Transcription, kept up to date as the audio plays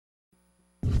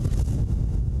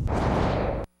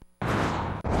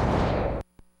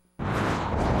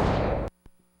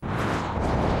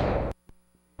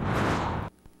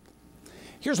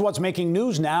Here's what's making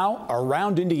news now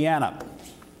around Indiana.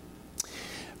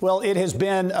 Well, it has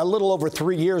been a little over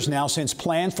 3 years now since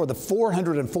plans for the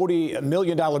 $440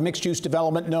 million mixed-use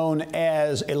development known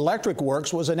as Electric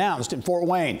Works was announced in Fort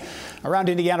Wayne. Around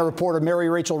Indiana reporter Mary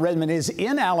Rachel Redman is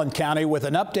in Allen County with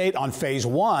an update on phase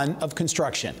 1 of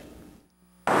construction.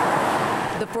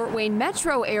 The Fort Wayne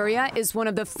metro area is one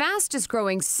of the fastest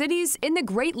growing cities in the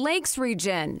Great Lakes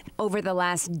region. Over the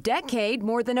last decade,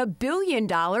 more than $1 billion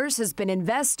has been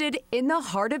invested in the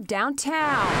heart of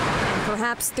downtown. And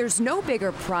perhaps there's no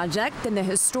bigger project than the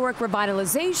historic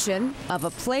revitalization of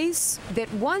a place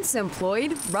that once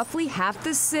employed roughly half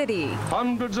the city.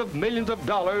 Hundreds of millions of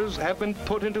dollars have been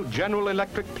put into General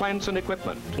Electric plants and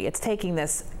equipment. It's taking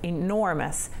this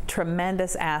enormous,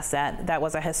 tremendous asset that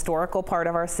was a historical part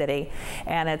of our city,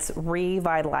 and it's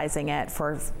revitalizing it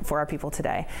for our people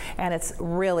today. And it's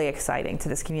really exciting to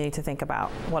this community to think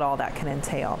about what all that can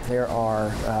entail. There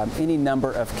are any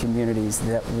number of communities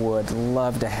that would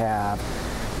love to have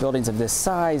buildings of this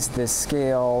size, this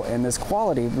scale, and this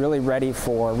quality really ready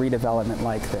for redevelopment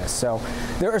like this. So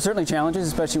there are certainly challenges,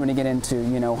 especially when you get into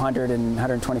 100 and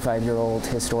 125-year-old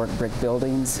historic brick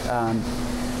buildings.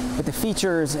 But the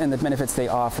features and the benefits they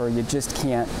offer, you just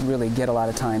can't really get a lot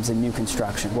of times in new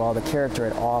construction. While the character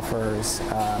it offers,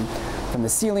 from the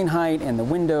ceiling height and the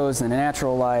windows and the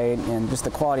natural light and just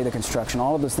the quality of the construction,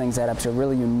 all of those things add up to a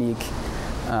really unique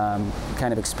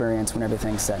kind of experience when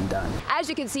everything's said and done. As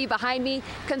you can see behind me,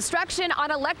 construction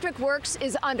on Electric Works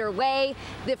is underway.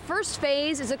 The first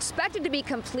phase is expected to be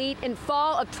complete in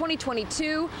fall of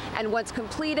 2022, and once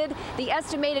completed, the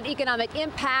estimated economic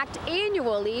impact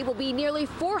annually will be nearly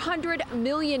 $400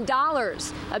 million,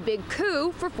 a big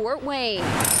coup for Fort Wayne.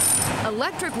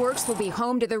 Electric Works will be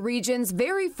home to the region's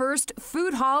very first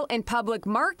food hall and public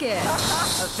market.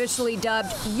 Officially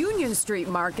dubbed Union Street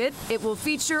Market, it will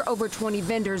feature over 20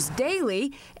 vendors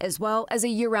daily, as well as a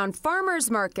year-round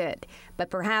farmers market. But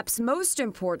perhaps most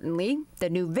importantly, the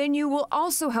new venue will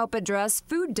also help address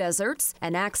food deserts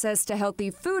and access to healthy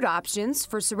food options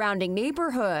for surrounding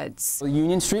neighborhoods. The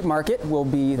Union Street Market will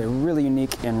be a really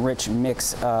unique and rich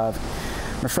mix of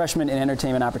refreshment and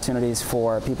entertainment opportunities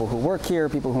for people who work here,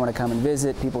 people who want to come and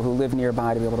visit, people who live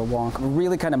nearby to be able to walk.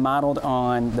 Really kind of modeled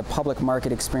on the public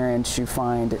market experience you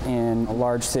find in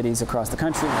large cities across the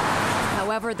country.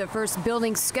 However, the first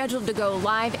building scheduled to go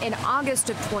live in August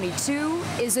of 22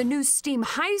 is a new STEAM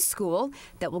high school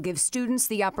that will give students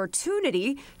the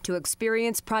opportunity to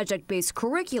experience project-based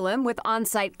curriculum with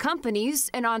on-site companies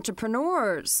and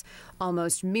entrepreneurs,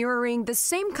 almost mirroring the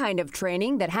same kind of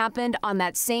training that happened on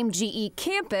that same GE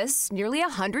campus nearly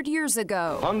 100 years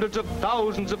ago. Hundreds of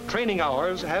thousands of training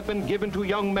hours have been given to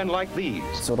young men like these.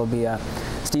 So it'll be a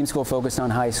STEAM school focused on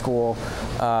high school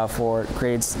for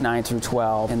grades 9 through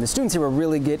 12. And the students here will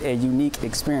really get a unique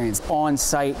experience on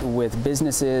site with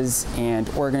businesses and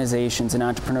organizations and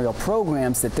entrepreneurial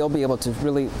programs that they'll be able to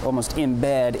really almost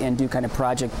embed and do kind of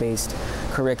project-based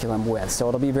curriculum with. So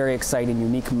it'll be a very exciting,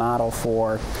 unique model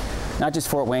for not just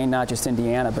Fort Wayne, not just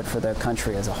Indiana, but for the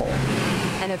country as a whole.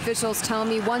 And officials tell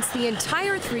me once the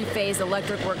entire three-phase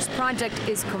Electric Works project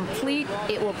is complete,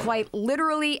 it will quite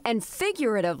literally and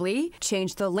figuratively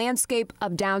change the landscape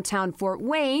of downtown Fort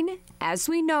Wayne as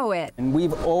we know it. And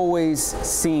we've always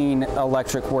seen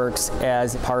Electric Works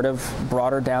as part of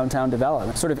broader downtown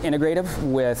development, sort of integrative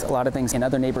with a lot of things in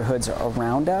other neighborhoods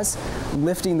around us,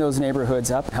 lifting those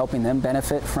neighborhoods up, helping them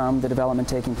benefit from the development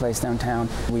taking place downtown.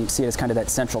 We see it as kind of that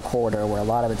central corridor where a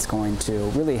lot of it's going to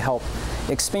really help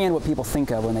expand what people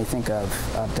think of when they think of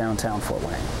downtown Fort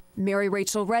Wayne. Mary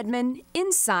Rachel Redman,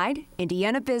 Inside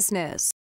Indiana Business.